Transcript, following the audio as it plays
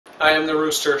I am the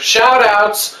Rooster.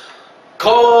 Shoutouts!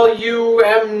 Call you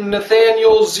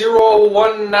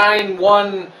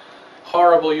Nathaniel0191,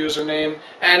 horrible username,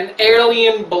 and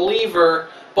Alien Believer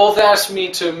both asked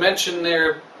me to mention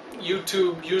their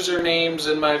YouTube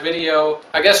usernames in my video.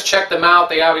 I guess check them out.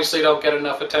 They obviously don't get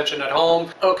enough attention at home.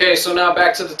 Okay, so now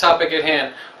back to the topic at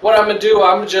hand. What I'm going to do,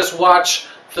 I'm going to just watch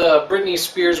the Britney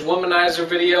Spears Womanizer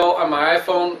video on my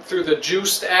iPhone through the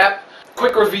Juiced app.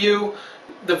 Quick review.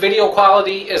 The video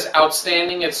quality is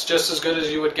outstanding. It's just as good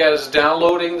as you would get as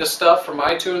downloading the stuff from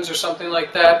iTunes or something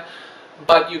like that.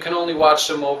 But you can only watch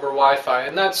them over Wi-Fi.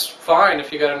 And that's fine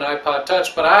if you got an iPod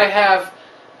Touch. But I have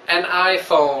an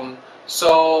iPhone.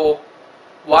 So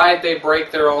why'd they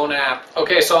break their own app?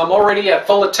 Okay, so I'm already at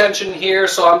full attention here.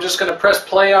 So I'm just going to press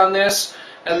play on this.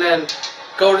 And then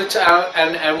go to town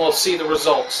and we'll see the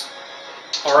results.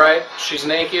 Alright, she's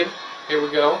naked. Here we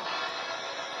go.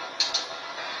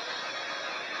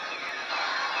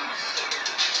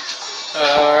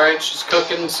 Alright, she's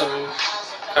cooking some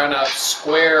kind of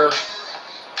square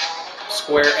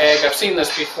egg. I've seen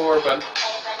this before, but...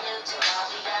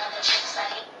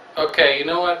 Okay, you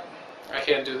know what? I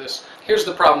can't do this. Here's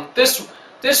the problem. This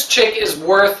chick is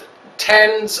worth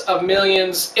tens of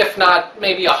millions, if not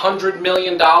maybe $100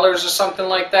 million or something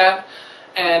like that.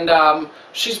 And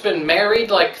she's been married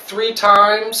like 3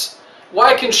 times.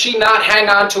 Why can she not hang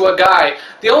on to a guy?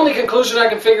 The only conclusion I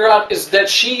can figure out is that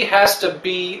she has to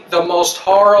be the most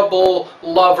horrible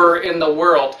lover in the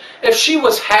world. If she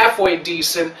was halfway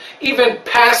decent, even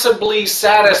passably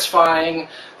satisfying,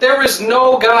 there is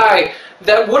no guy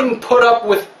that wouldn't put up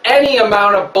with any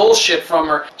amount of bullshit from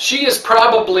her. She is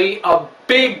probably a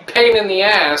big pain in the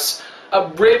ass, a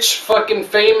rich fucking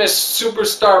famous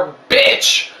superstar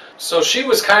bitch. So she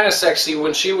was kind of sexy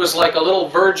when she was like a little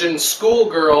virgin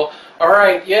schoolgirl.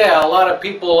 Alright, yeah, a lot of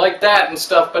people like that and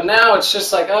stuff, but now it's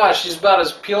just like, she's about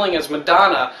as appealing as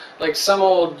Madonna. Like some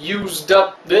old used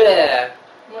up, bleh.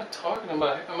 What am I talking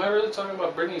about? Am I really talking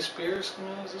about Britney Spears? I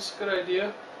mean, is this a good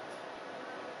idea?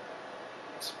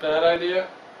 It's a bad idea?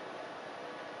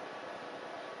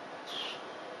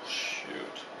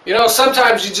 Shoot. You know,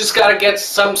 sometimes you just gotta get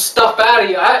some stuff out of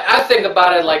you. I think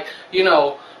about it like, you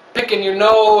know, picking your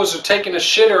nose or taking a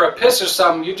shit or a piss or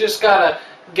something. You just gotta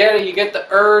get it. You get the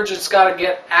urge. It's gotta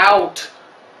get out.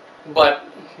 But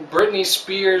Britney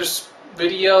Spears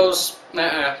videos,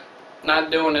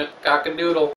 not doing it. Cock-a-doodle.